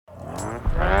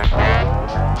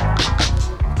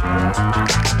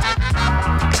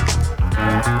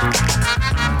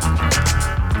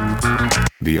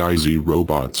The IZ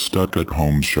Robot Stuck at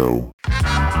Home Show.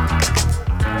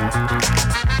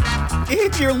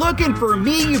 If you're looking for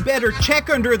me, you better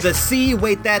check under the sea.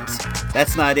 Wait,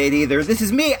 that's not it either. This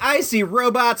is me, IC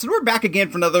Robots, and we're back again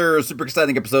for another super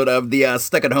exciting episode of the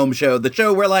Stuck at Home Show. The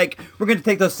show where, we're going to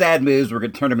take those sad moods, we're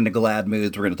going to turn them into glad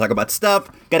moods, we're going to talk about stuff,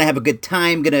 going to have a good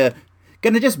time, going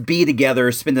to just be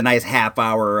together, spend a nice half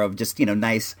hour of just,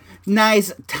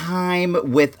 nice time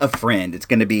with a friend. It's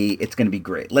gonna be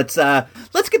great. Let's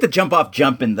get the jump off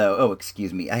jumping though. Oh,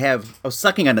 excuse me. I was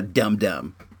sucking on a dum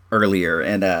dum earlier,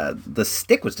 and the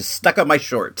stick was just stuck on my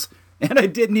shorts, and I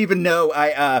didn't even know.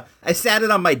 I sat it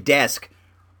on my desk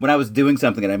when I was doing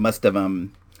something, and I must have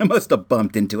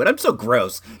bumped into it. I'm so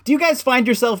gross. Do you guys find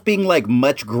yourself being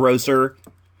much grosser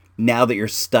now that you're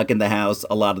stuck in the house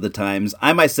a lot of the times?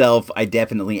 I myself, I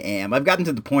definitely am. I've gotten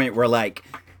to the point where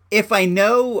if I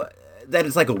know that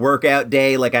it's a workout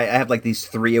day, I have these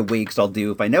 3 a week I'll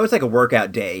do. If I know it's a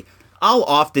workout day, I'll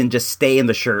often just stay in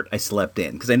the shirt I slept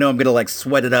in, because I know I'm going to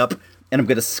sweat it up and I'm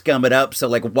going to scum it up. So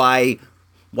why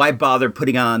bother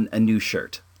putting on a new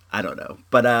shirt? I don't know.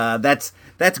 But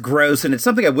that's gross, and it's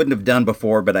something I wouldn't have done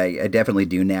before, but I definitely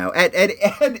do now. At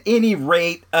any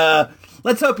rate,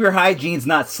 let's hope your hygiene's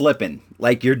not slipping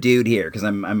like your dude here, because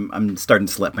I'm starting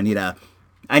to slip.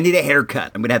 I need a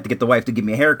haircut. I'm going to have to get the wife to give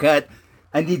me a haircut.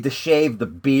 I need to shave the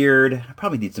beard. I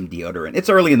probably need some deodorant. It's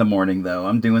early in the morning, though.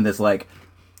 I'm doing this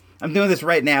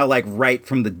right now, right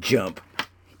from the jump.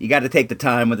 You got to take the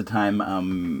time when the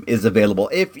time is available.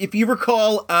 If you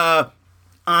recall, on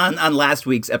last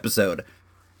week's episode,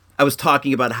 I was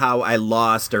talking about how I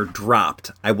lost or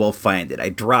dropped. I will find it. I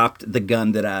dropped the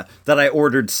gun that I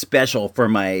ordered special for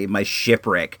my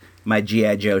shipwreck. My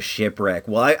G.I. Joe shipwreck.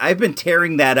 Well, I've been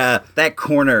tearing that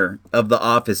corner of the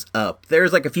office up.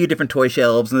 There's a few different toy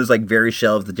shelves, and there's various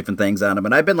shelves with different things on them.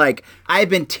 And I've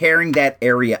been tearing that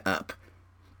area up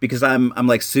because I'm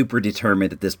super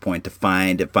determined at this point to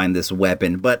find this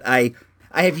weapon. But I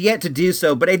have yet to do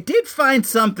so. But I did find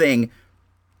something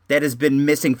that has been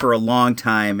missing for a long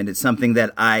time, and it's something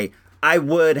that I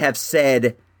would have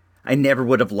said I never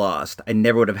would have lost. I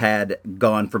never would have had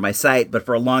gone for my sight, but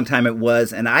for a long time it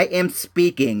was. And I am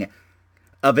speaking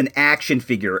of an action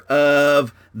figure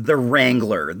of the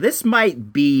Wrangler.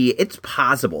 It's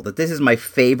possible that this is my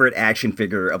favorite action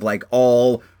figure of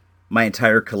all my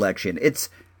entire collection. It's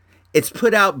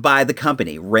put out by the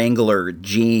company, Wrangler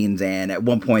Jeans, and at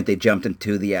one point they jumped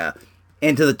into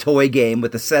the toy game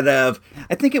with a set of,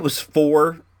 I think it was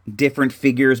 4 different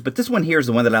figures, but this one here is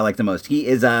the one that I like the most.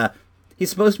 He's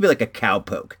supposed to be a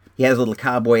cowpoke. He has a little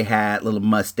cowboy hat, little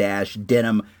mustache,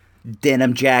 denim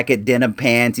jacket, denim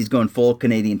pants. He's going full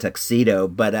Canadian tuxedo.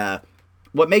 But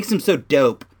what makes him so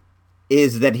dope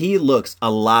is that he looks a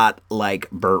lot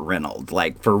like Burt Reynolds.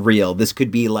 For real. This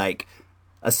could be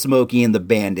a Smokey and the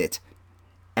Bandit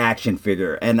action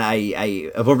figure. And I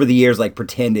have over the years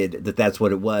pretended that that's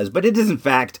what it was. But it is in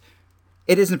fact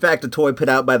a toy put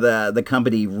out by the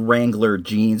company Wrangler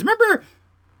Jeans.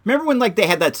 Remember when they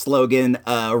had that slogan,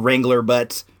 Wrangler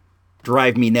butts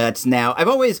drive me nuts? Now, I've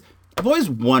always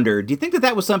wondered, do you think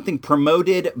that was something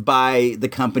promoted by the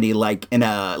company in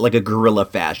a guerrilla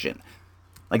fashion?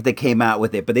 They came out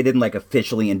with it, but they didn't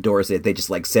officially endorse it. They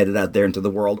just said it out there into the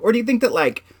world. Or do you think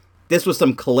that this was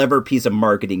some clever piece of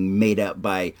marketing made up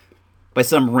by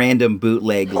some random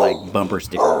bootleg bumper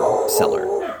sticker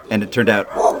seller? And it turned out,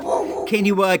 can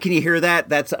you hear that?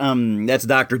 That's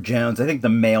Dr. Jones. I think the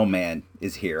mailman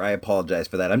is here. I apologize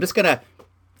for that. I'm just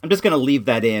gonna leave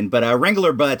that in. But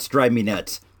Wrangler butts drive me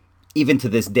nuts, even to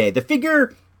this day. The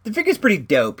figure's pretty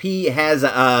dope. He has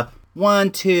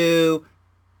 1, 2,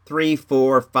 3,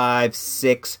 4, 5,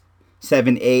 6,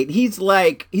 7, 8. He's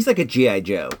like a G.I.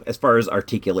 Joe as far as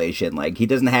articulation. He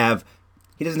doesn't have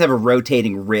a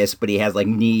rotating wrist, but he has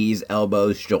knees,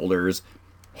 elbows, shoulders,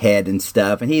 head and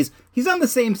stuff, and he's on the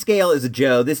same scale as a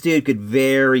Joe. This dude could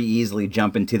very easily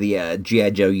jump into the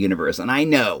G.I. Joe universe, and I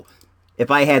know if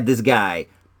I had this guy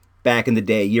back in the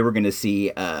day, you were going to see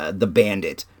the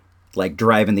Bandit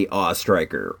driving the Awe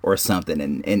Striker or something,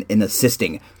 and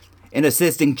assisting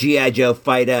G.I. Joe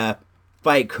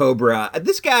fight Cobra.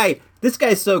 This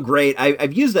guy's so great.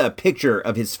 I've used a picture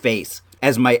of his face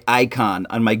as my icon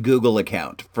on my Google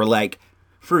account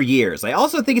for years. I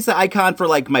also think it's the icon for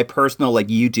my personal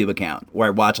YouTube account where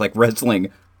I watch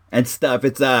wrestling and stuff.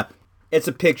 It's a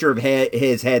picture of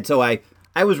his head. So I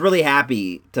was really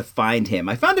happy to find him.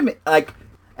 I found him I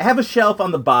have a shelf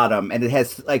on the bottom, and it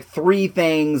has 3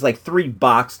 things, 3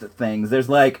 boxed things. There's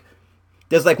one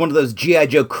of those G.I.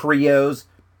 Joe Creos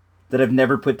that I've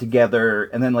never put together,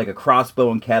 and then a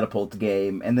crossbow and catapult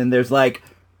game, and then there's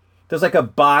there's like a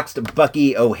boxed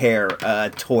Bucky O'Hare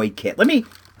toy kit.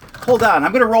 Hold on.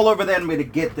 I'm going to roll over there and I'm going to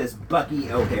get this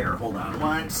Bucky O'Hare. Hold on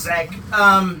one sec.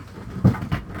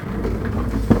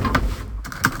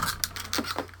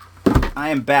 I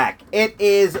am back. It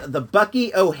is the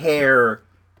Bucky O'Hare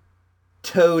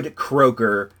Toad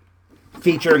Croaker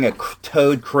featuring a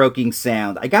toad croaking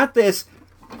sound. I got this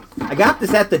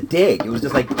at the dig. It was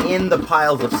just like in the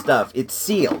piles of stuff. It's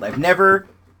sealed. I've never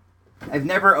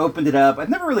opened it up. I've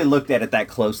never really looked at it that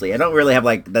closely. I don't really have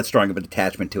like that strong of an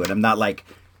attachment to it. I'm not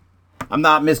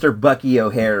Mr. Bucky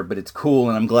O'Hare, but it's cool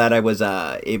and I'm glad I was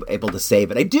able to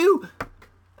save it.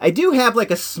 I do have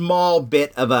like a small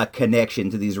bit of a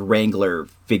connection to these Wrangler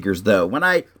figures though. When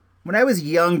I was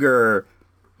younger,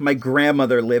 my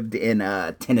grandmother lived in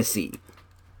Tennessee.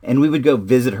 And we would go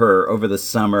visit her over the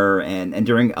summer and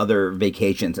during other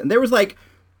vacations. And there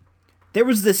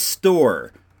was this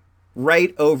store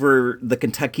right over the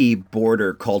Kentucky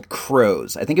border called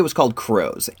Crows. I think it was called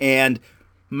Crows. And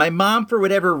my mom, for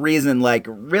whatever reason,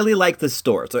 really liked the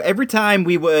store. So every time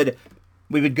we would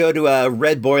go to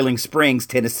Red Boiling Springs,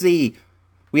 Tennessee,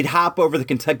 we'd hop over the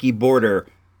Kentucky border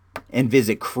and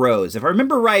visit Crows. If I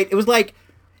remember right,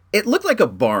 it looked like a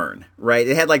barn, right?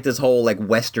 It had like this whole like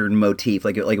Western motif,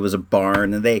 like it was a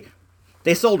barn, and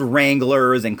they sold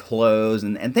Wranglers and clothes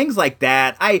and things like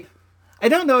that. I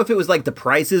don't know if it was like the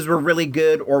prices were really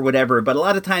good or whatever, but a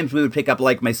lot of times we would pick up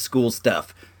like my school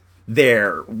stuff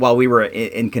there while we were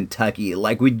in Kentucky.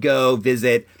 Like we'd go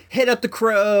visit, hit up the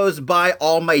Crows, buy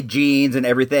all my jeans and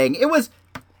everything. It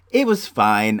was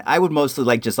fine. I would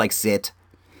mostly just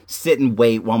sit and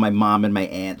wait while my mom and my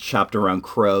aunt shopped around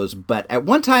Crows. But at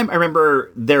one time, I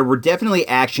remember there were definitely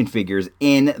action figures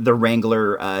in the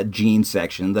Wrangler jean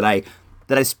section that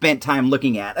I spent time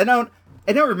looking at. I don't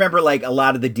remember like a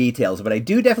lot of the details, but I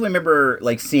do definitely remember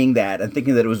like seeing that and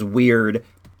thinking that it was weird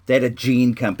that a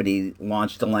jean company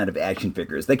launched a line of action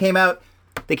figures. They came out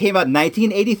in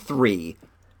 1983.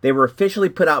 They were officially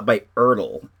put out by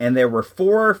Ertl, and there were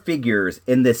 4 figures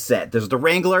in this set. There's the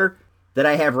Wrangler that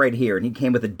I have right here, and he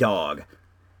came with a dog.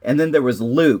 And then there was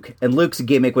Luke, and Luke's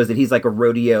gimmick was that he's like a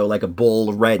rodeo, like a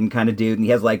bull riding kind of dude, and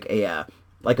he has like a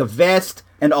vest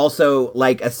and also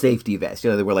like a safety vest.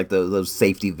 You know, they were like those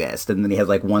safety vests, and then he has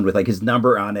like one with like his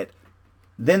number on it.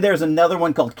 Then there's another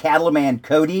one called Cattleman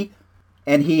Cody,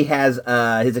 and he has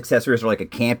his accessories are like a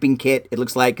camping kit. It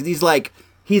looks like because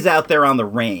he's out there on the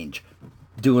range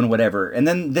doing whatever. And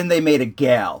then they made a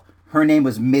gal. Her name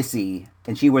was Missy,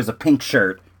 and she wears a pink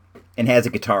shirt and has a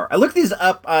guitar. I looked these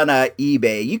up on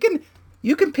eBay.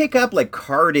 You can pick up like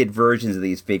carded versions of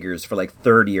these figures for like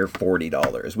 $30 or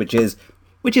 $40,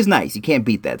 which is nice. You can't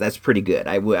beat that. That's pretty good.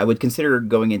 I would consider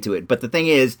going into it. But the thing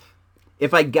is,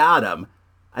 if I got them,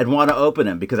 I'd want to open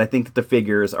them because I think that the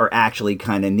figures are actually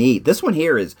kind of neat. This one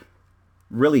here is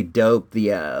really dope. He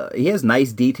has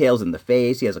nice details in the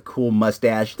face. He has a cool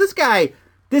mustache. This guy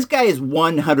is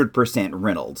 100%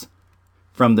 Reynolds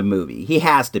from the movie. He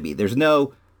has to be. There's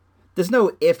no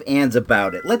if ands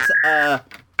about it. Let's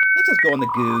just go on the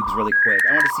Googs really quick.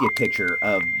 I want to see a picture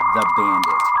of the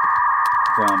Bandit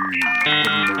from the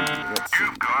movie. Let's see.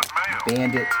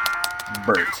 Bandit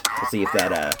Burt. Let's see if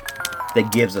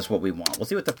that gives us what we want. We'll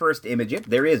see what the first image. Yep,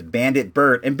 there is Bandit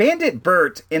Burt. And Bandit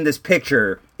Burt in this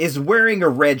picture is wearing a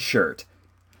red shirt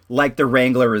like the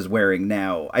Wrangler is wearing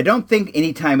now. I don't think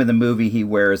any time in the movie he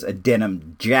wears a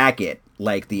denim jacket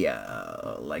like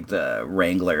the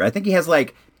Wrangler. I think he has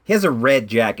a red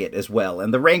jacket as well.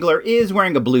 And the Wrangler is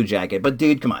wearing a blue jacket. But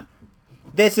dude, come on.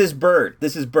 This is Burt.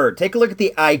 Take a look at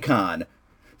the icon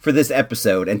for this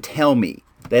episode and tell me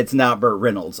that it's not Burt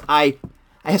Reynolds. I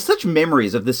have such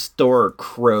memories of this store,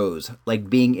 Crows, like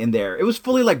being in there. It was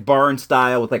fully like barn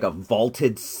style with like a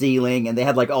vaulted ceiling, and they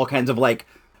had like all kinds of like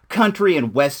country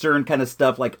and western kind of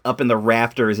stuff like up in the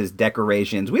rafters as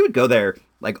decorations. We would go there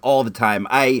like all the time.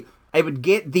 I would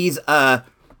get these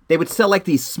they would sell like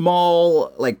these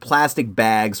small like plastic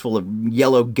bags full of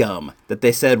yellow gum that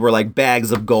they said were like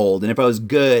bags of gold, and if I was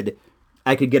good,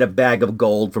 I could get a bag of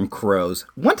gold from Crows.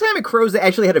 One time at Crows, they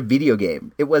actually had a video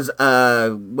game. It was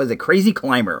it Crazy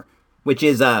Climber, which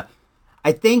is, I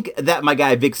think that my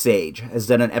guy Vic Sage has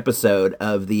done an episode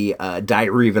of the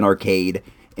Diary of an Arcade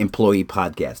employee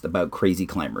podcast about Crazy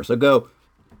Climber. So go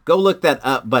look that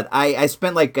up. But I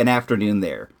spent like an afternoon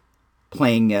there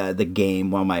playing the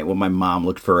game while my mom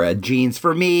looked for jeans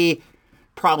for me,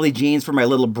 probably jeans for my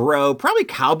little bro, probably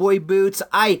cowboy boots.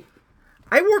 I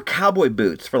wore cowboy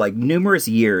boots for like numerous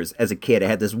years as a kid. I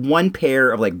had this one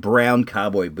pair of like brown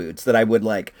cowboy boots that I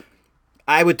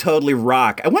would totally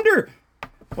rock. I wonder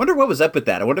what was up with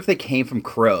that. I wonder if they came from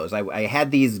Crows. I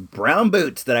had these brown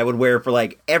boots that I would wear for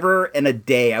like ever and a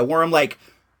day. I wore them like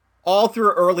all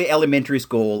through early elementary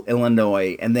school,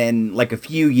 Illinois, and then like a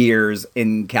few years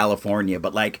in California.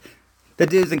 But like the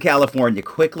dudes in California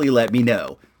quickly let me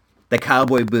know the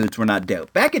cowboy boots were not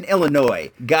dope. Back in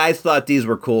Illinois, guys thought these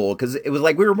were cool because it was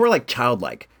like we were more like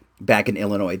childlike back in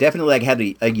Illinois. Definitely like had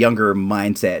a younger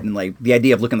mindset, and like the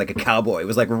idea of looking like a cowboy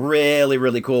was like really,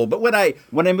 really cool. But when I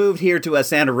moved here to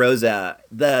Santa Rosa,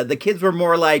 the kids were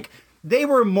more like, they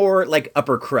were more like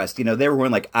upper crust. You know, they were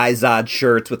wearing like Izod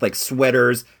shirts with like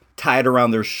sweaters tied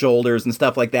around their shoulders and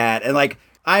stuff like that. And like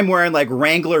I'm wearing like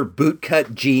Wrangler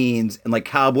bootcut jeans and like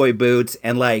cowboy boots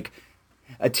and like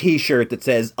a t-shirt that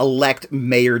says "Elect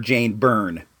Mayor Jane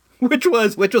Byrne," which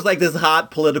was like this hot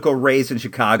political race in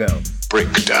Chicago.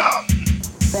 Breakdown.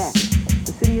 Fact.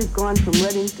 The city has gone from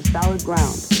Reading to solid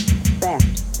ground. Fact.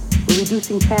 We're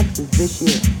reducing taxes this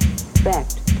year.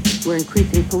 Fact. We're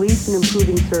increasing police and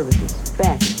improving services.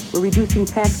 Fact. We're reducing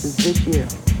taxes this year.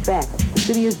 Fact. The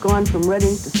city has gone from Reading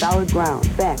to solid ground.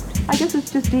 Fact. I guess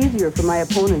it's just easier for my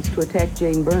opponents to attack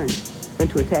Jane Byrne than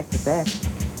to attack the facts.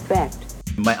 Fact.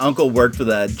 My uncle worked for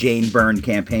the Jane Byrne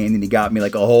campaign, and he got me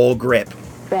like a whole grip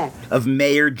Fact. of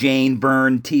Mayor Jane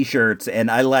Byrne t-shirts, and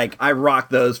I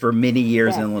rocked those for many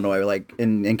years in Illinois, like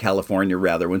in California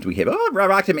rather, once we came. I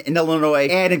rocked them in Illinois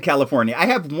and in California. I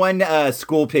have one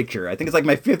school picture. I think it's like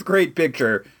my 5th grade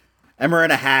picture. I'm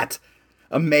wearing a hat,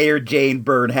 a Mayor Jane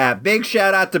Byrne hat. Big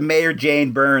shout out to Mayor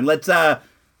Jane Byrne. Let's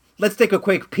take a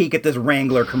quick peek at this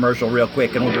Wrangler commercial real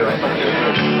quick, and we'll be right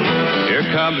back. Here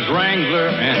comes Wrangler,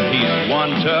 and he's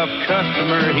one tough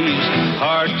customer. He's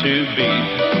hard to beat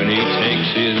when he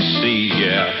takes his seat,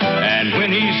 yeah. And when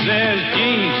he says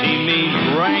jeans, he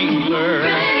means Wrangler.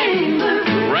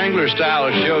 Wrangler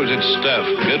style shows its stuff.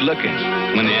 Good looking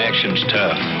when the action's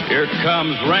tough. Here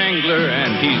comes Wrangler,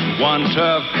 and he's one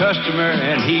tough customer,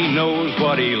 and he knows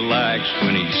what he likes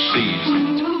when he sees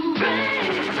it.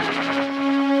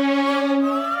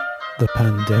 The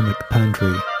Pandemic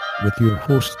Pantry with your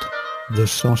host, the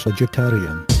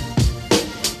Sausagetarian.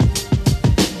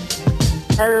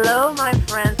 Hello, my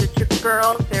friends. It's your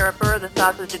girl, Sarah Burr, the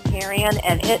Sausagetarian,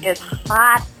 and it is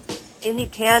hot in the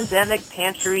pandemic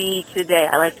pantry today.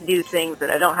 I like to do things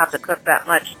that I don't have to cook that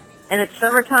much. And it's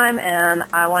summertime, and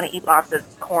I want to eat lots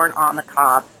of corn on the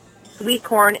cob. Sweet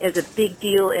corn is a big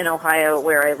deal in Ohio,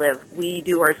 where I live. We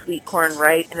do our sweet corn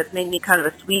right, and it's made me kind of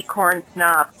a sweet corn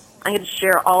snob. I'm going to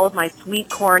share all of my sweet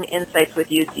corn insights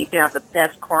with you so you can have the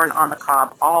best corn on the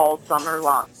cob all summer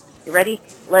long. You ready?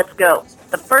 Let's go.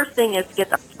 The first thing is to get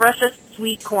the freshest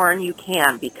sweet corn you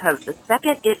can, because the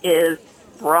second it is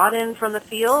brought in from the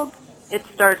field, it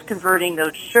starts converting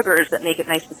those sugars that make it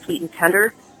nice and sweet and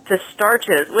tender to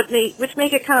starches, which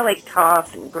make it kind of like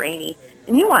tough and grainy.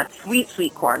 And you want sweet,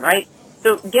 sweet corn, right?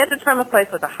 So get it from a place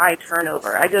with a high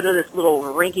turnover. I go to this little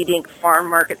rinky-dink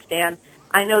farm market stand.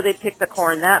 I know they pick the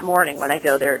corn that morning when I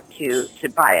go there to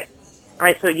buy it. All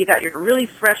right, so you got your really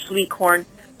fresh sweet corn.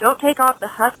 Don't take off the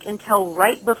husk until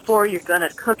right before you're going to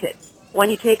cook it. When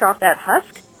you take off that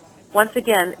husk, once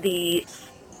again, the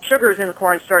sugars in the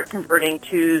corn start converting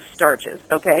to starches,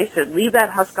 okay? So leave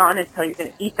that husk on until you're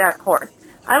going to eat that corn.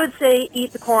 I would say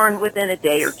eat the corn within a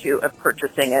day or two of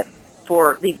purchasing it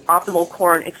for the optimal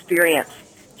corn experience.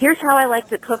 Here's how I like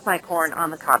to cook my corn on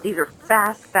the cob. These are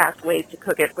fast ways to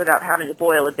cook it without having to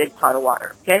boil a big pot of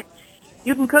water, okay?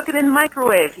 You can cook it in the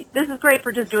microwave. This is great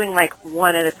for just doing like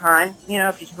one at a time. You know,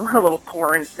 if you just want a little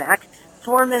corn snack.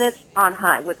 4 minutes on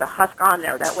high with the husk on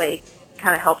there. That way it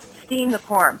kind of helps steam the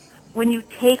corn. When you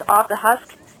take off the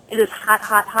husk, it is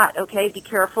hot, okay? Be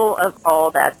careful of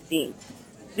all that steam.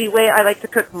 The way I like to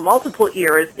cook multiple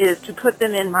ears is to put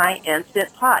them in my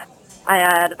Instant Pot. I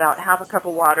add about half a cup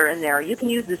of water in there. You can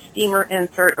use the steamer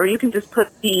insert, or you can just put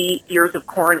the ears of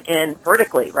corn in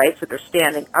vertically, right, so they're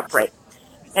standing upright.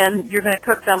 And you're going to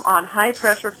cook them on high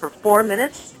pressure for 4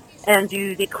 minutes and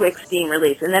do the quick steam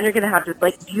release. And then you're going to have this,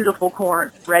 like, beautiful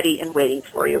corn ready and waiting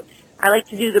for you. I like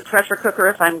to do the pressure cooker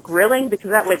if I'm grilling, because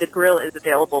that way the grill is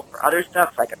available for other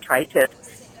stuff, like a tri-tip.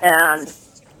 And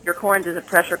your corn's in the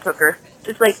pressure cooker,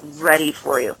 just, like, ready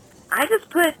for you. I just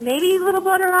put maybe a little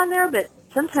butter on there, but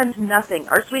sometimes nothing.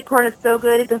 Our sweet corn is so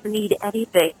good, it doesn't need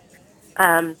anything.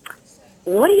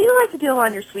 What do you like to do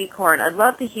on your sweet corn? I'd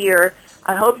love to hear.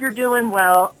 I hope you're doing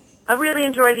well. I really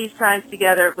enjoy these times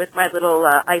together with my little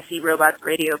Icy Robots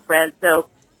radio friends. So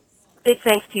big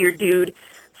thanks to your dude.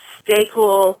 Stay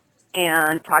cool,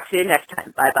 and talk to you next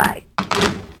time. Bye-bye.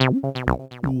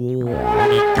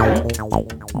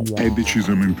 È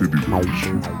decisamente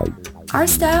diverso. Our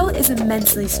style is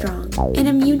immensely strong and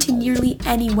immune to nearly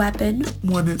any weapon.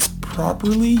 When it's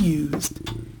properly used,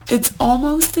 it's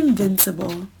almost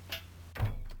invincible.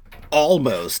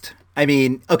 Almost. I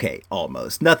mean, okay,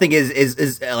 almost. Nothing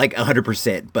is like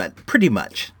 100%, but pretty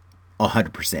much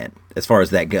 100% as far as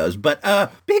that goes. But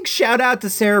big shout out to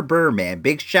Sarah Burr, man.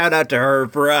 Big shout out to her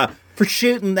for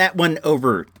shooting that one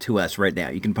over to us right now.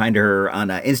 You can find her on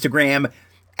Instagram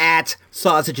at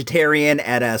Sausagetarian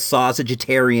at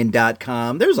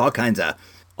sausagetarian.com. There's all kinds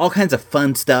of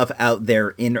fun stuff out there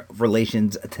in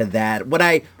relations to that. What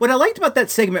I liked about that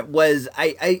segment was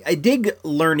I dig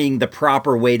learning the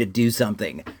proper way to do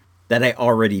something that I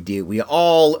already do. We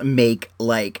all make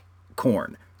like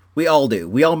corn. We all do.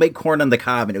 We all make corn on the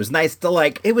cob, and it was nice to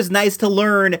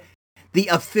learn the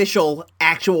official,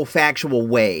 actual, factual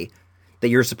way that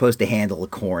you're supposed to handle a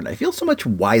corn. I feel so much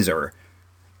wiser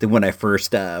than when I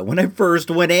first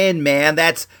went in, man.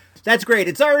 That's great.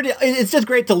 It's just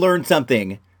great to learn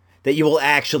something that you will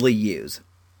actually use.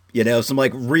 You know, some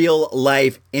like real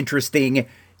life, interesting,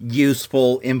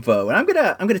 useful info. And I'm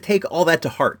gonna take all that to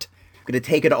heart. I'm gonna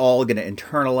take it all, gonna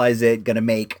internalize it, gonna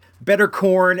make better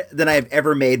corn than I've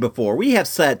ever made before. We have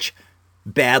such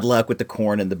bad luck with the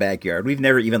corn in the backyard. We've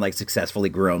never even like successfully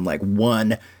grown like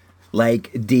one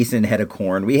like decent head of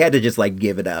corn. We had to just like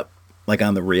give it up, like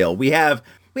on the real. We have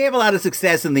a lot of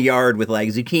success in the yard with like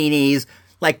zucchinis,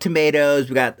 like tomatoes.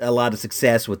 We got a lot of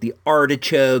success with the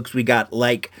artichokes. We got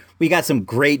some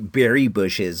great berry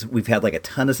bushes. We've had like a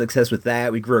ton of success with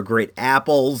that. We grow great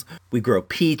apples. We grow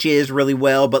peaches really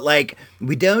well, but like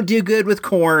we don't do good with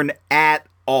corn at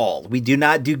all. We do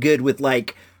not do good with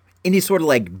like any sort of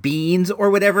like beans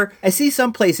or whatever. I see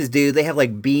some places do. They have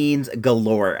like beans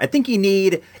galore. I think you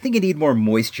need more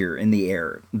moisture in the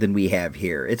air than we have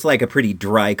here. It's like a pretty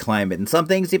dry climate, and some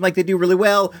things seem like they do really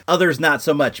well. Others not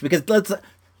so much, because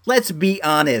let's be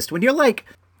honest. When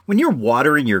you're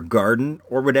watering your garden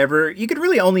or whatever, you could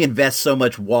really only invest so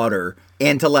much water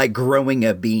into like growing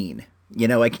a bean. You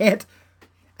know, I can't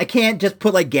just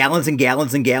put like gallons and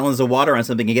gallons and gallons of water on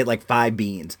something and get like 5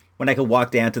 beans, when I could walk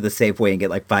down to the Safeway and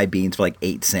get like 5 beans for like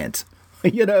 8 cents.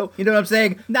 You know what I'm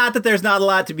saying? Not that there's not a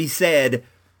lot to be said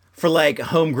for like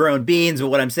homegrown beans, but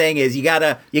what I'm saying is you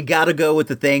gotta go with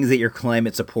the things that your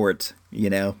climate supports. You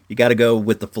know, you gotta go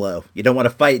with the flow. You don't want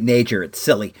to fight nature. It's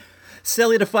silly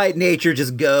to fight nature.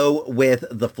 Just go with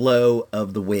the flow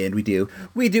of the wind. We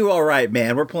do all right,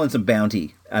 man. We're pulling some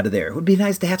bounty out of there. It would be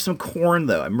nice to have some corn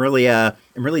though. I'm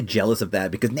really jealous of that,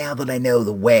 because now that I know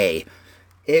the way,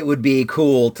 it would be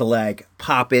cool to like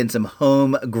pop in some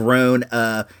homegrown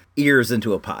ears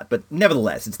into a pot. But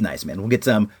nevertheless, it's nice, man. We'll get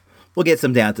some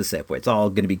down to Safeway. It's all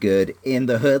going to be good in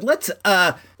the hood.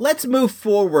 Let's move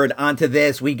forward onto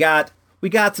this. We got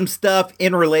some stuff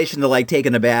in relation to like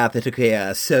taking a bath. I took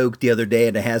a soak the other day,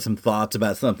 and I had some thoughts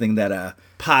about something that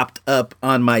popped up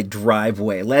on my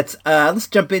driveway. Let's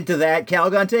jump into that.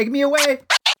 Calgon, take me away.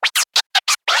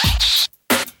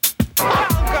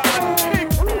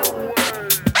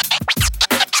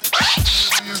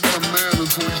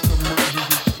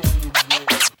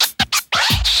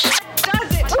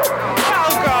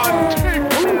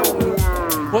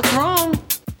 What's wrong?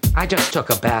 I just took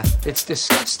a bath. It's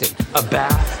disgusting. A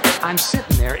bath? I'm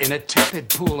sitting there in a tepid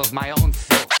pool of my own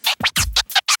filth.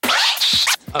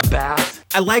 A bath?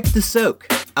 I like to soak.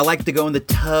 I like to go in the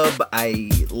tub.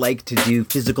 I like to do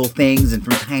physical things, and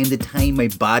from time to time my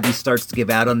body starts to give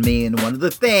out on me, and one of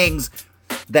the things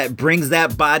that brings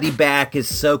that body back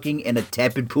is soaking in a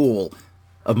tepid pool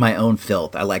of my own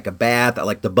filth. I like a bath. I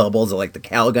like the bubbles. I like the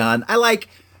Calgon.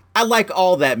 I like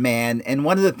all that, man. And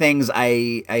one of the things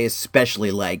I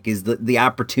especially like is the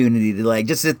opportunity to like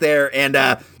just sit there and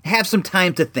have some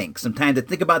time to think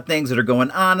about things that are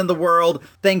going on in the world,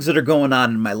 things that are going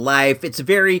on in my life. It's a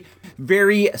very,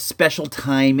 very special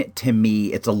time to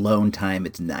me. It's alone time.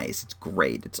 It's nice. It's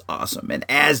great. It's awesome. And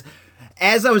as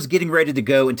I was getting ready to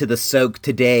go into the soak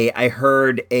today, I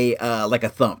heard a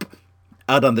thump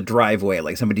out on the driveway,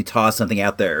 like somebody tossed something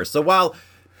out there. So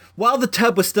while the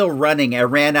tub was still running, I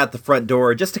ran out the front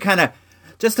door just to kind of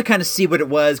see what it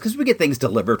was, because we get things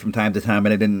delivered from time to time,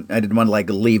 and I didn't want to like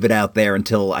leave it out there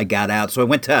until I got out. So I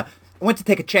went to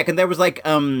take a check, and there was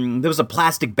a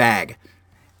plastic bag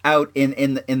out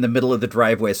in the middle of the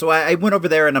driveway. So I went over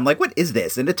there, and I'm like, what is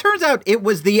this? And it turns out it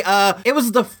was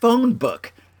the phone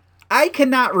book. I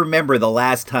cannot remember the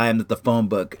last time that the phone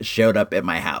book showed up at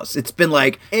my house. It's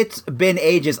been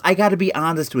ages. I gotta be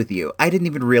honest with you. I didn't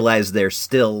even realize there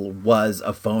still was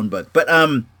a phone book. But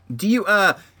do you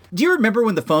remember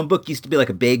when the phone book used to be like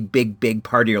a big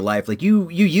part of your life? Like you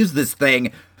use this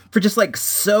thing for just like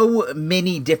so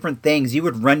many different things. You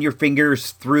would run your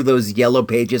fingers through those yellow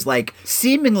pages like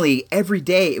seemingly every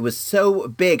day. It was so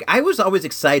big. I was always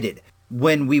excited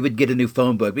when we would get a new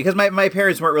phone book, because my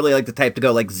parents weren't really like the type to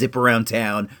go like zip around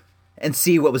town and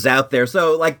see what was out there.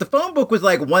 So, like, the phone book was,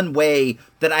 like, one way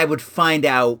that I would find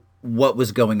out what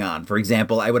was going on. For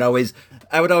example, I would always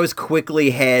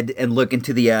quickly head and look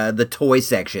into the toy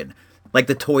section, like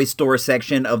the toy store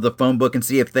section of the phone book, and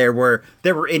see if there were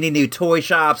any new toy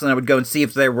shops, and I would go and see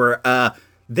if there were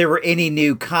any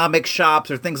new comic shops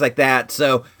or things like that.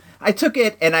 So I took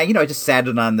it and I just sat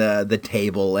it on the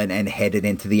table and headed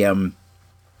into the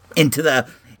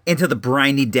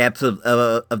briny depths of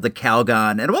the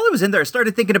Calgon. And while I was in there, I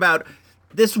started thinking about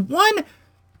this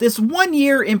one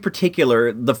year in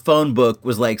particular. The phone book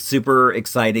was like super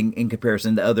exciting in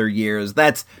comparison to other years.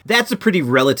 That's a pretty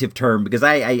relative term, because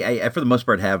I for the most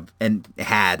part have and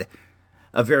had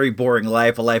a very boring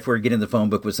life, a life where getting the phone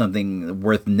book was something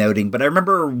worth noting. But I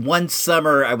remember one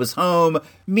summer I was home,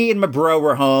 me and my bro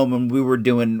were home, and we were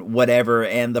doing whatever,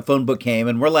 and the phone book came,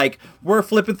 and we're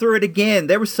flipping through it again.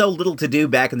 There was so little to do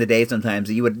back in the day sometimes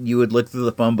that you would look through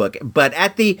the phone book. But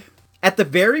at the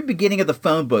very beginning of the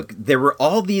phone book, there were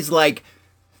all these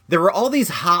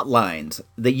hotlines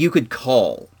that you could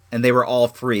call, and they were all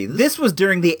free. This was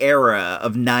during the era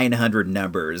of 900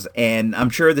 numbers, and I'm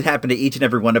sure that happened to each and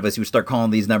every one of us who start calling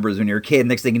these numbers when you're a kid.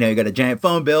 Next thing you know, you got a giant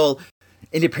phone bill,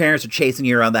 and your parents are chasing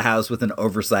you around the house with an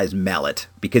oversized mallet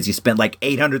because you spent like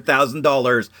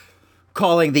 $800,000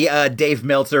 calling the Dave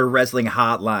Meltzer wrestling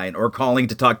hotline, or calling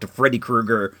to talk to Freddy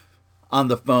Krueger on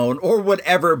the phone, or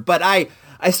whatever. But I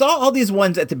saw all these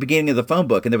ones at the beginning of the phone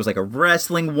book, and there was like a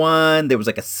wrestling one, there was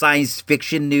like a science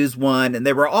fiction news one, and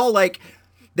they were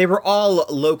all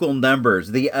local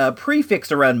numbers. The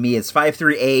prefix around me is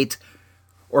 538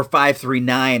 or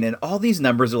 539, and all these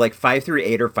numbers are like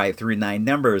 538 or 539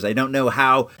 numbers. I don't know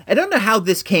how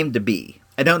this came to be.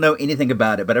 I don't know anything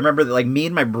about it, but I remember that, like, me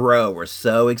and my bro were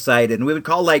so excited, and we would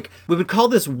call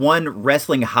this one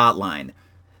wrestling hotline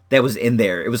that was in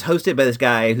there. It was hosted by this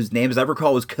guy whose name, as I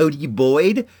recall, was Cody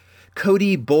Boyd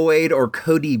or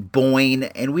Cody Boyne,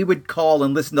 and we would call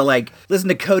and listen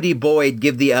to Cody Boyd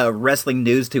give the wrestling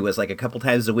news to us like a couple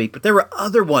times a week. But there were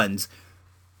other ones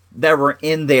that were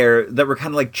in there that were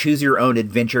kind of like choose your own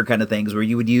adventure kind of things, where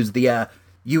you would use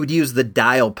the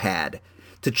dial pad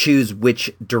to choose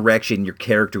which direction your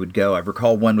character would go. I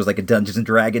recall one was like a Dungeons and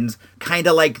Dragons kind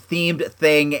of like themed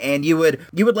thing, and you would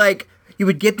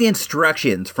get the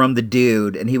instructions from the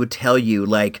dude, and he would tell you,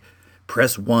 like,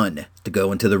 press 1 to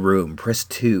go into the room, press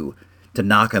 2 to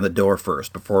knock on the door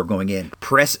first before going in,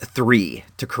 press 3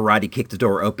 to karate kick the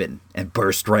door open and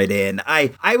burst right in.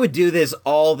 I would do this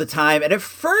all the time, and at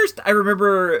first I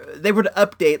remember they would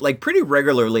update like pretty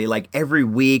regularly, like every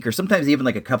week, or sometimes even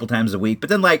like a couple times a week. But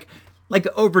then like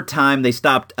over time they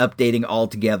stopped updating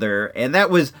altogether, and that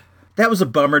was a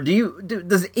bummer.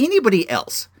 Does anybody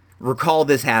else recall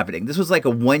this happening? This was like a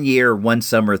 1 year, 1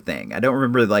 summer thing. I don't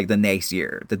remember like the next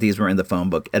year that these were in the phone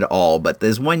book at all, but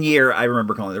this 1 year I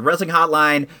remember calling the wrestling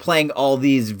hotline, playing all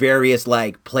these various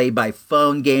like play by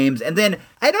phone games, and then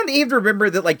I don't even remember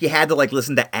that like you had to like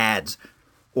listen to ads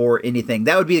or anything.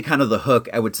 That would be kind of the hook,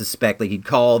 I would suspect. Like you'd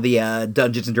call the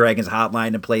Dungeons and Dragons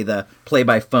hotline and play the play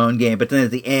by phone game, but then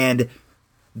at the end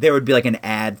there would be like an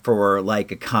ad for like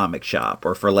a comic shop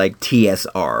or for like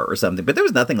TSR or something. But there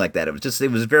was nothing like that. It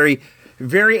was very,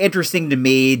 very interesting to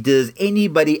me. Does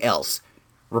anybody else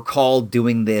recall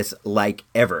doing this like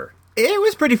ever? It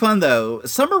was pretty fun though.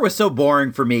 Summer was so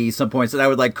boring for me some points that I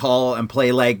would like call and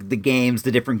play like the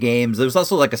different games. There was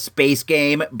also like a space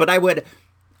game, but I would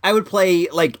play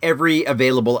like every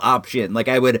available option. Like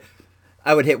I would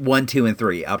hit 1, 2, and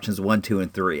 3. Options 1, 2,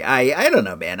 and 3. I don't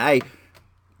know, man. I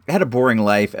had a boring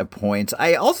life at points.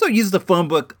 I also used the phone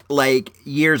book like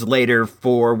years later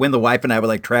for when the wife and I would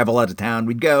like travel out of town.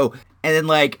 We'd go and then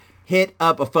like hit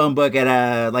up a phone book at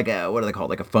a what are they called,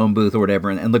 like a phone booth or whatever,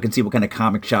 and look and see what kind of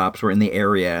comic shops were in the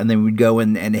area, and then we'd go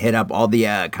and hit up all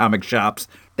the comic shops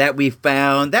that we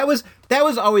found. That was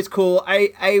always cool.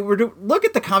 I would look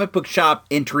at the comic book shop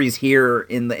entries here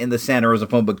in the center as a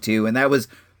phone book too, and that was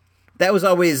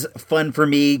always fun for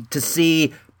me to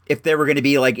see if there were going to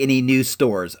be like any new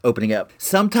stores opening up.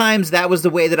 Sometimes that was the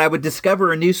way that I would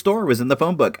discover a new store, was in the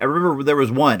phone book. I remember there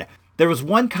was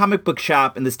one comic book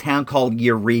shop in this town called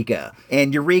Eureka,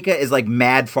 and Eureka is like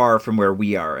mad far from where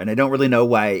we are, and I don't really know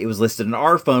why it was listed in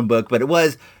our phone book, but it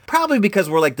was probably because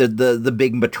we're like the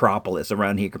big metropolis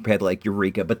around here compared to like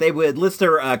Eureka. But they would list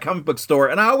their comic book store,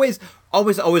 and I always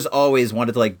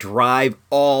wanted to like drive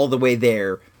all the way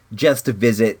there just to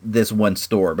visit this one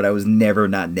store, but I was never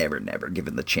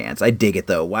given the chance. I dig it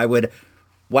though. Why would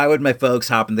my folks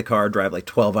hop in the car, drive like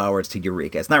 12 hours to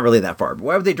Eureka? It's not really that far, but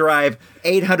why would they drive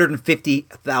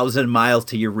 850,000 miles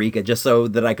to Eureka just so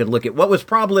that I could look at what was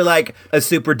probably like a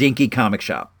super dinky comic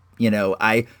shop? You know,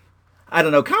 I I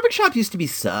don't know, comic shops used to be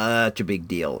such a big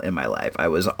deal in my life. I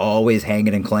was always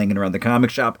hanging and clanging around the comic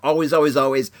shop, always.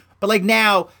 But like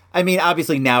now, I mean,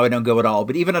 obviously now I don't go at all,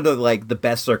 but even under like the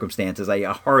best circumstances, I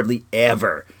hardly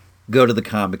ever go to the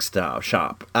comic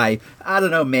shop. I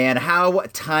don't know, man, how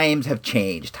times have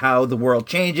changed, how the world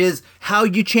changes, how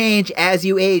you change as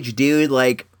you age, dude.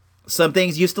 Like, some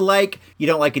things you used to like, you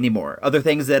don't like anymore. Other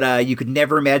things that you could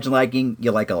never imagine liking,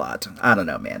 you like a lot. I don't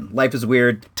know, man. Life is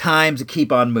weird. Times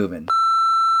keep on moving.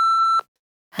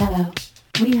 Hello.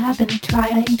 We have been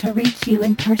trying to reach you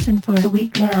in person for a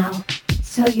week now,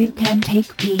 so you can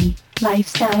take the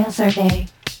lifestyle survey.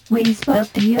 We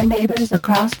spoke to your neighbors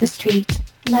across the street,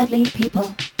 lovely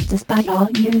people, despite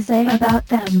all you say about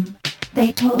them.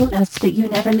 They told us that you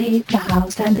never leave the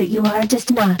house and that you are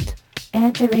just not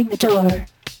answering the door.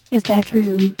 Is that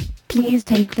true? Please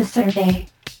take the survey.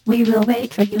 We will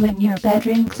wait for you in your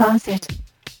bedroom closet.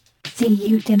 See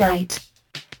you tonight.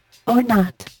 Or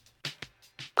not.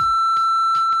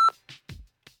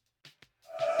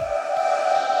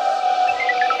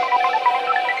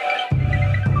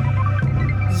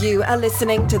 You are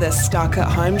listening to the Stuck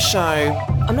at Home show.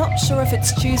 I'm not sure if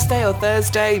it's Tuesday or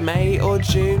Thursday, May or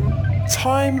June.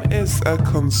 Time is a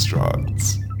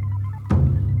construct.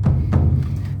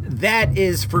 That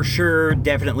is for sure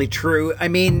definitely true. I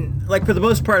mean, like, for the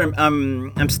most part,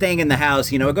 I'm staying in the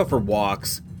house, you know, I go for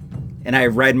walks, and I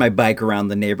ride my bike around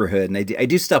the neighborhood, and I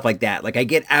do stuff like that. Like, I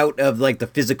get out of, like, the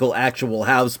physical, actual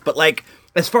house, but, like,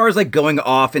 as far as, like, going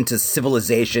off into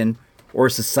civilization or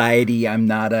society, I'm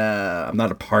not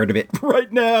a part of it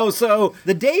right now. So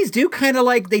the days do kind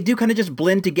of just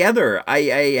blend together. I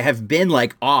have been,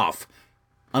 like, off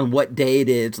on what day it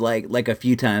is, like a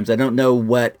few times. I don't know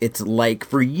what it's like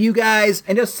for you guys.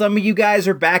 I know some of you guys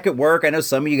are back at work. I know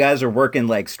some of you guys are working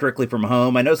like strictly from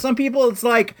home. I know some people it's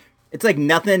like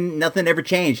nothing ever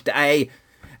changed. I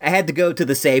had to go to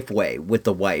the Safeway with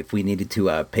the wife. We needed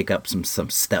to pick up some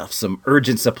stuff, some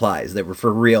urgent supplies that were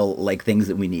for real, like things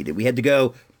that we needed. We had to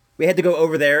go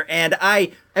over there, and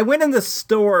I went in the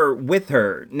store with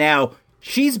her. Now,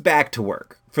 she's back to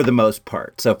work for the most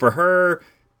part. So for her,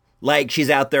 like, she's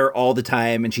out there all the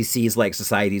time, and she sees, like,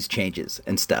 society's changes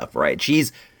and stuff, right?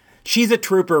 She's a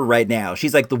trooper right now.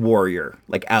 She's, like, the warrior,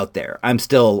 like, out there. I'm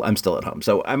still at home.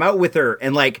 So I'm out with her,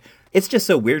 and, like, it's just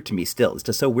so weird to me still. It's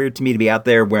just so weird to me to be out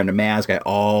there wearing a mask. I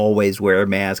always wear a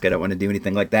mask. I don't want to do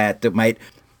anything like that might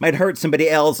hurt somebody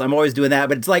else. I'm always doing that,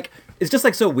 but it's just,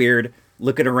 like, so weird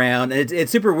looking around. And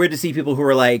it's super weird to see people who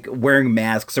are, like, wearing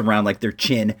masks around, like, their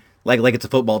chin, like it's a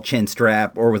football chin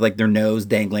strap, or with, like, their nose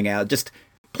dangling out. Just,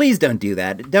 please don't do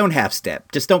that. Don't half step.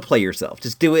 Just don't play yourself.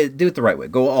 Just do it the right way.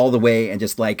 Go all the way and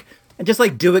just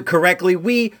do it correctly.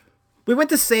 We went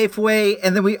to Safeway,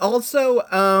 and then we also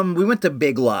we went to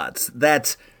Big Lots.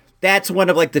 That's one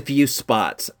of, like, the few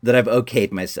spots that I've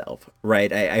okayed myself,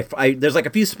 right? I there's, like, a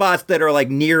few spots that are, like,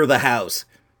 near the house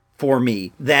for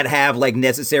me that have, like,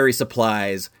 necessary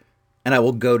supplies, and I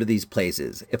will go to these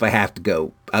places if I have to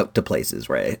go out to places,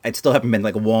 right? I still haven't been,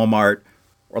 like, a Walmart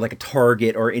or like a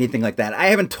Target or anything like that. I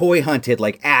haven't toy hunted,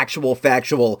 like, actual,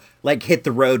 factual, like, hit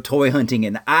the road toy hunting,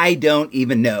 and I don't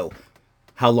even know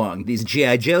how long. These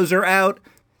G.I. Joes are out.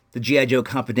 The G.I. Joe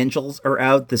Confidentials are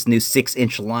out. This new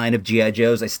 6-inch line of G.I.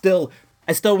 Joes. I still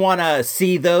want to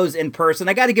see those in person.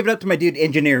 I got to give it up to my dude,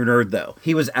 Engineer Nerd, though.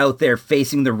 He was out there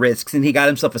facing the risks, and he got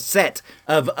himself a set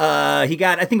of, I think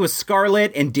it was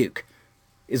Scarlet and Duke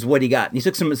is what he got. And he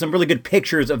took some really good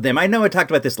pictures of them. I know I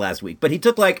talked about this last week, but he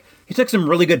took some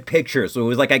really good pictures. So it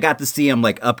was like I got to see him,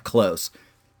 like, up close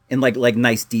and like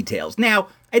nice details. Now,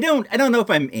 I don't know if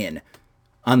I'm in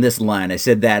on this line. I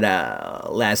said that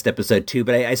last episode too,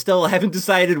 but I still haven't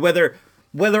decided whether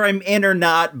I'm in or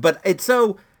not. But it's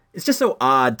just so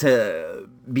odd to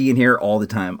be in here all the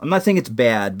time. I'm not saying it's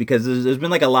bad, because there's been,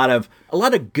 like, a lot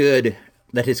of good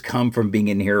that has come from being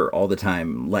in here all the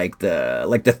time, like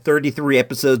the 33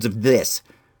 episodes of this.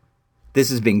 This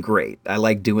has been great. I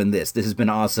like doing this. This has been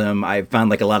awesome. I've found,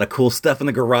 like, a lot of cool stuff in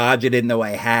the garage I didn't know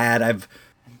I had.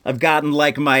 I've gotten,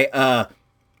 like, my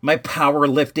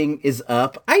powerlifting is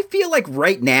up. I feel like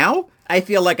right now,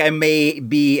 I may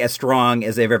be as strong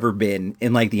as I've ever been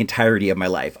in, like, the entirety of my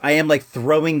life. I am, like,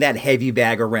 throwing that heavy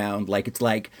bag around like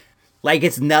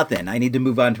it's nothing. I need to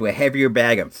move on to a heavier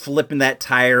bag. I'm flipping that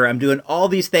tire. I'm doing all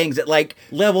these things at, like,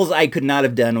 levels I could not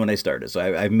have done when I started. So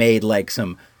I've made, like,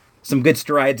 some good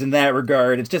strides in that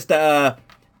regard. It's just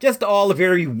all a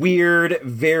very weird,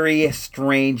 very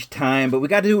strange time. But we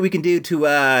got to do what we can do to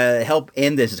help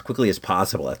end this as quickly as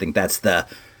possible. I think that's the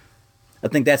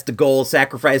goal.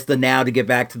 Sacrifice the now to get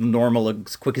back to the normal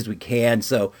as quick as we can.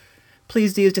 So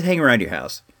please do just hang around your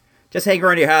house. just hang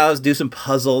around your house, do some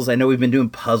puzzles. I know we've been doing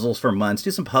puzzles for months.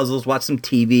 Do some puzzles, watch some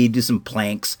TV, do some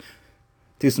planks,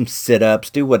 do some sit-ups,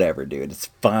 do whatever, dude. It's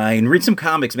fine. Read some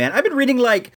comics, man. I've been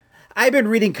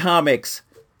reading comics,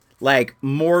 like,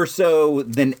 more so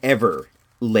than ever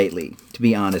lately, to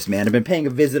be honest, man. I've been paying a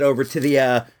visit over to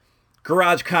the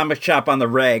Garage Comic Shop on the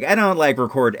reg. I don't, like,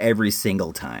 record every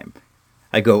single time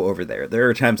I go over there. There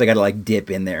are times I gotta, like, dip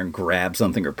in there and grab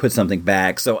something or put something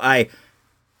back. So I've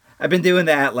been doing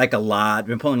that, like, a lot. I've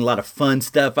been pulling a lot of fun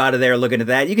stuff out of there, looking at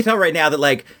that. You can tell right now that,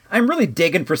 like, I'm really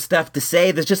digging for stuff to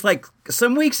say. There's just, like,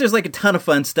 some weeks there's, like, a ton of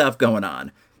fun stuff going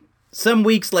on. Some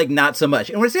weeks, like, not so much.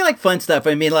 And when I say, like, fun stuff,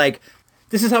 I mean, like,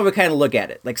 this is how we kind of look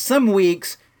at it. Like, some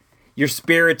weeks, your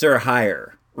spirits are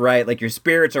higher, right? Like, your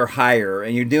spirits are higher,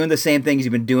 and you're doing the same things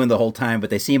you've been doing the whole time, but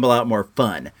they seem a lot more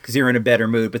fun, because you're in a better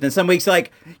mood. But then some weeks,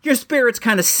 like, your spirits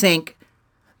kind of sink,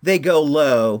 they go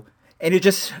low, and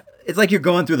it's like you're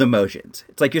going through the motions.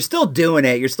 It's like you're still doing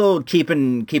it, you're still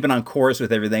keeping on course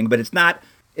with everything, but it's not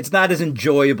as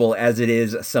enjoyable as it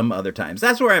is some other times.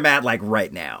 That's where I'm at, like,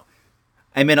 right now.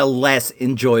 I'm in a less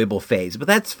enjoyable phase, but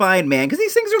that's fine, man, because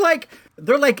these things are like,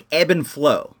 they're like ebb and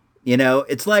flow, you know?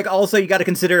 It's like, also, you got to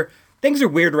consider, things are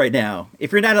weird right now.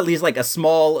 If you're not at least like a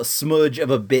small smudge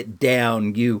of a bit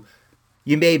down, you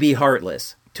may be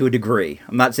heartless to a degree.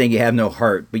 I'm not saying you have no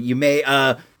heart, but you may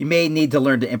need to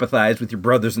learn to empathize with your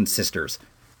brothers and sisters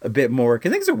a bit more,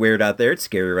 because things are weird out there. It's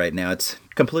scary right now. It's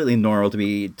completely normal to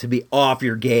be off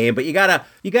your game, but you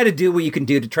gotta do what you can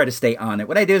do to try to stay on it.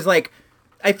 What I do is, like,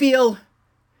 I feel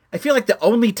like the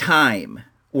only time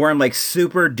where I'm, like,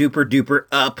 super duper duper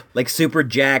up, like, super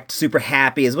jacked, super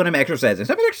happy is when I'm exercising.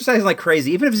 So I've been exercising like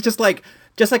crazy, even if it's just like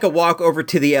a walk over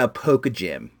to the Poke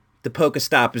Gym. The Poke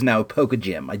Stop is now a Poke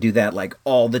Gym. I do that, like,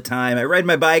 all the time. I ride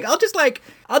my bike. I'll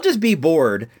just be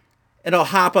bored, and I'll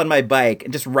hop on my bike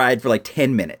and just ride for, like,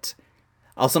 10 minutes.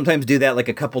 I'll sometimes do that, like,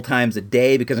 a couple times a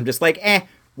day, because I'm just like,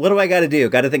 what do I gotta do?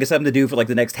 Gotta think of something to do for, like,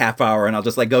 the next half hour, and I'll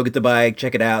just, like, go get the bike,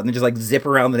 check it out, and then just, like, zip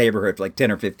around the neighborhood for, like, 10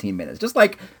 or 15 minutes. Just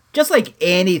like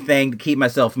anything to keep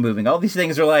myself moving. All these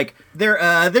things are, like,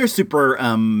 they're super,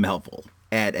 helpful.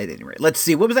 At any rate. Let's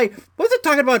see, what was I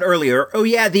talking about earlier? Oh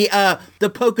yeah, the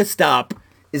Poke Stop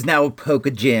is now a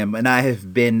Poke Gym, and I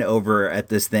have been over at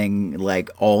this thing, like,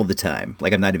 all the time.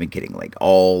 Like, I'm not even kidding, like,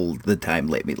 all the time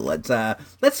lately. Let's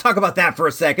talk about that for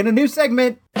a second. A new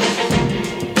segment.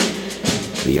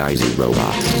 The Icy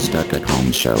Robots Stuck at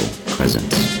Home Show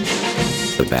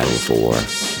presents the battle for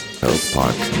Oak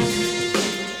Park.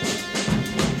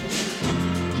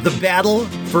 The battle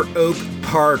for Oak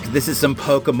Park. This is some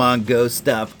Pokemon Go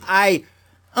stuff. I,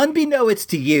 unbeknownst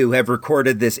to you, have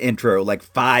recorded this intro like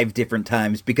 5 different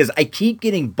times because I keep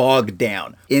getting bogged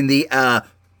down in the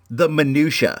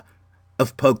minutia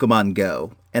of Pokemon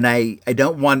Go. And I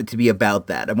don't want it to be about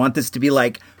that. I want this to be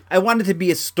like, I want it to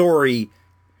be a story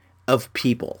of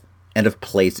people and of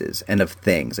places and of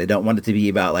things. I don't want it to be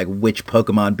about, like, which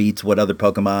Pokemon beats what other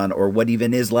Pokemon, or what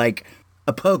even is, like,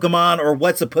 a Pokemon, or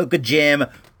what's a Poke Gym,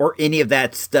 or any of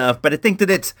that stuff. But I think that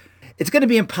it's going to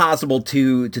be impossible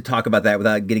to talk about that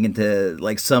without getting into,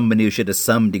 like, some minutia to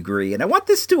some degree. And I want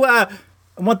this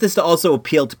to also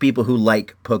appeal to people who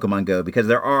like Pokemon Go, because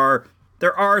there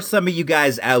are some of you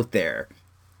guys out there,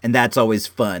 and that's always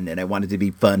fun, and I want it to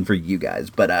be fun for you guys.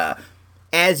 But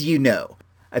as you know,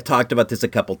 I've talked about this a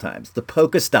couple times. The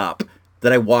Poke Stop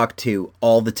that I walk to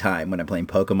all the time when I'm playing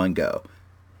Pokemon Go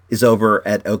is over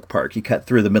at Oak Park. You cut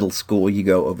through the middle school, you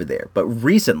go over there. But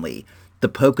recently, the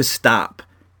Poke Stop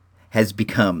has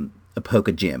become a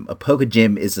Poke Gym. A Poke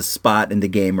Gym is a spot in the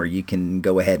game where you can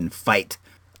go ahead and fight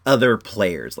other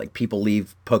players. Like, people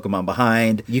leave Pokemon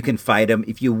behind. You can fight them.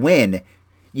 If you win,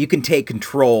 you can take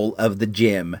control of the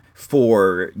gym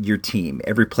for your team.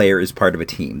 Every player is part of a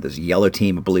team. There's a yellow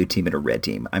team, a blue team, and a red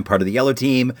team. I'm part of the yellow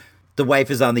team. The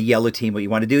wife is on the yellow team. What you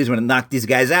want to do is, you want to knock these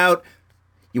guys out.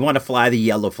 You want to fly the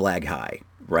yellow flag high,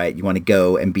 right? You want to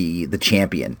go and be the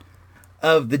champion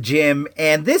of the gym.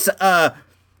 And this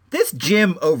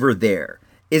gym over there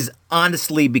is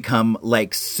honestly become,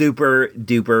 like, super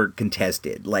duper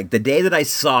contested. Like, the day that I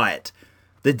saw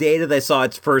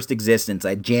its first existence,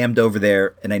 I jammed over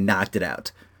there and I knocked it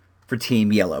out for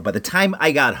Team Yellow. By the time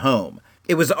I got home,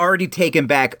 it was already taken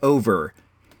back over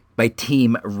by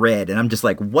Team Red. And I'm just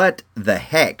like, what the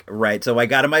heck, right? So I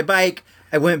got on my bike,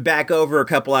 I went back over a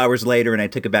couple hours later, and I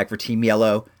took it back for Team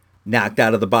Yellow, knocked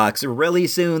out of the box really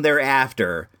soon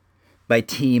thereafter by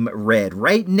Team Red.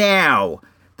 Right now,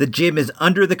 the gym is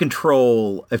under the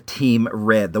control of Team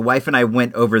Red. The wife and I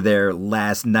went over there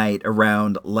last night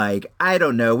around, like, I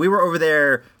don't know. We were over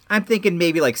there, I'm thinking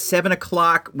maybe like 7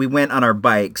 o'clock. We went on our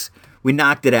bikes. We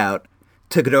knocked it out.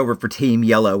 took it over for Team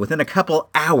Yellow. Within a couple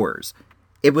hours,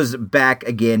 it was back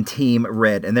again, Team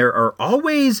Red. And there are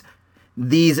always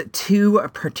these two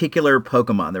particular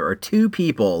Pokemon. There are two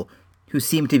people who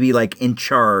seem to be like in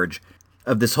charge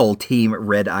of this whole Team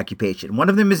Red occupation. One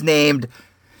of them is named,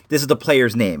 this is the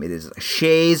player's name. It is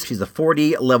Shaze. She's a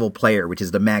 40 level player, which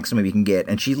is the maximum you can get.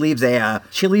 And she leaves a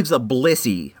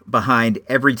Blissey behind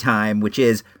every time, which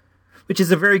is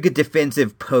a very good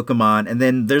defensive Pokemon. And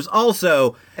then there's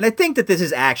also, and I think that this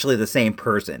is actually the same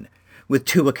person with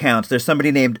two accounts. There's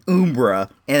somebody named Umbra,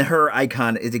 and her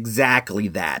icon is exactly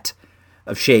that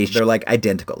of Shaze. They're like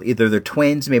identical. Either they're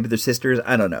twins, maybe they're sisters.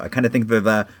 I don't know. I kind of think they're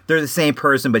the same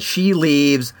person, but she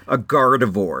leaves a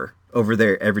Gardevoir over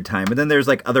there every time. And then there's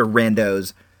like other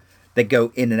randos that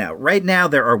go in and out. Right now,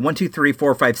 there are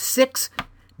 6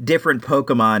 different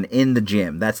Pokemon in the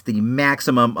gym. That's the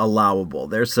maximum allowable.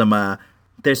 There's some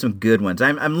good ones.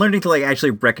 I'm learning to like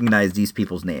actually recognize these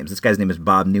people's names. This guy's name is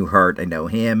Bob Newhart. I know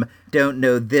him. Don't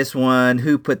know this one.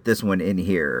 Who put this one in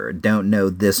here? Don't know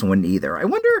this one either. I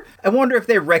wonder if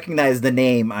they recognize the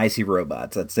name Icy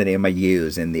Robots. That's the name I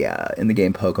use in the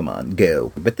game Pokemon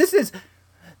Go. But this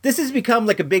has become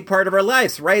like a big part of our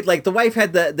lives, right? Like the wife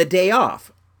had the day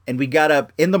off, and we got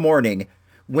up in the morning,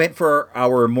 went for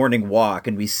our morning walk,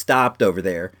 and we stopped over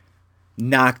there,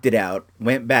 knocked it out,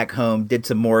 went back home, did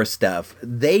some more stuff.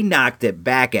 They knocked it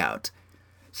back out.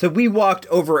 So we walked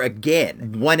over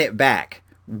again, won it back,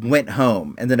 went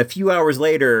home. And then a few hours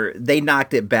later, they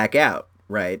knocked it back out,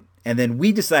 right? And then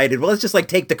we decided, well, let's just like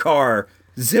take the car,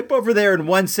 zip over there in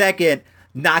 1 second,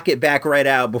 knock it back right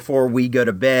out before we go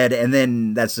to bed. And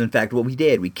then that's in fact what we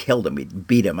did. We killed him. We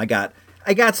beat him. I got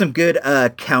some good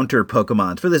counter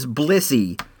Pokemons. For this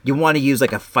Blissey, you want to use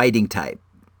like a fighting type.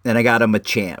 And I got him a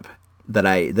Champ that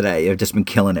I have just been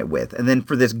killing it with. And then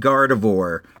for this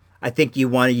Gardevoir, I think you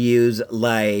want to use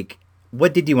like,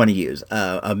 what did you want to use?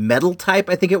 A metal type,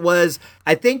 I think it was.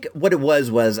 I think what it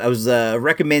was I was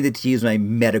recommended to use my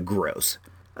Metagross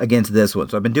against this one.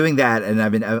 So I've been doing that, and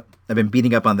I've been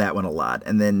beating up on that one a lot.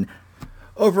 And then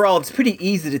overall, it's pretty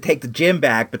easy to take the gym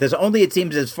back, but there's only, it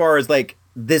seems, as far as like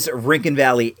this Rincon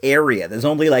Valley area, there's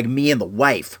only like me and the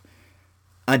wife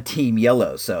on Team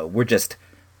Yellow. So we're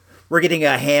getting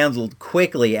handled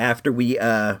quickly after we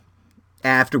get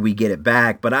it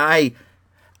back. But I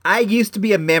used to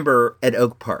be a member at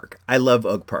Oak Park. I love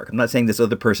Oak Park. I'm not saying this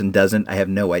other person doesn't. I have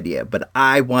no idea. But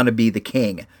I want to be the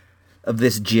king of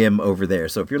this gym over there.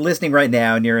 So if you're listening right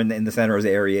now and you're in the Santa Rosa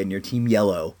area and you're Team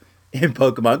Yellow in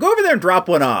Pokemon, go over there and drop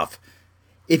one off.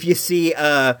 If you see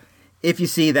that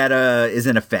is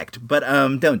in effect. But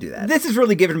don't do that. This has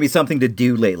really given me something to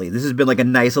do lately. This has been like a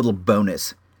nice little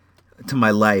bonus to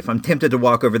my life. I'm tempted to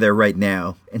walk over there right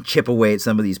now and chip away at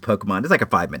some of these Pokemon. It's like a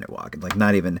 5-minute walk. It's like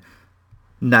not even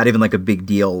like a big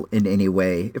deal in any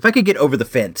way. If I could get over the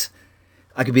fence,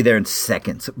 I could be there in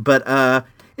seconds. But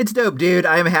it's dope, dude.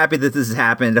 I am happy that this has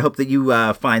happened. I hope that you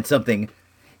find something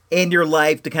in your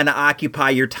life to kind of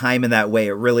occupy your time in that way.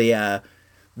 It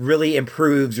really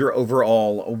improves your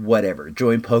overall whatever.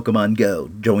 Join Pokemon Go.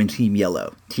 Join Team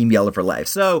Yellow. Team Yellow for life.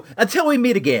 So until we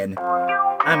meet again,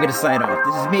 I'm going to sign off.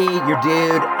 This is me, your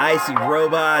dude, Icy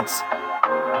Robots.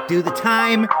 Do the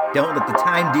time. Don't let the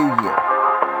time do you.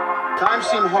 Times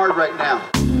seem hard right now.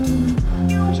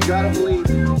 But you gotta believe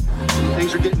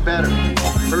things are getting better.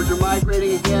 Birds are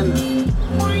migrating again.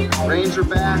 Rains are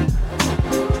back.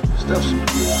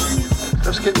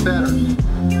 Stuff's getting better.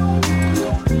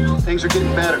 Things are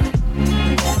getting better.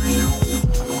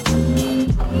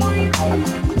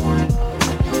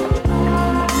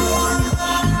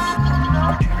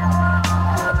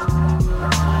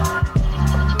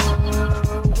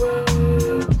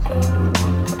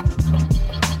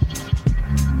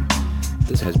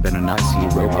 This has been an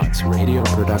Icy Robots radio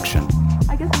production.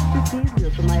 I guess it's just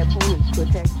easier for my opponents to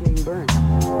attack Jane Byrne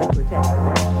than to attack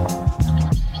her.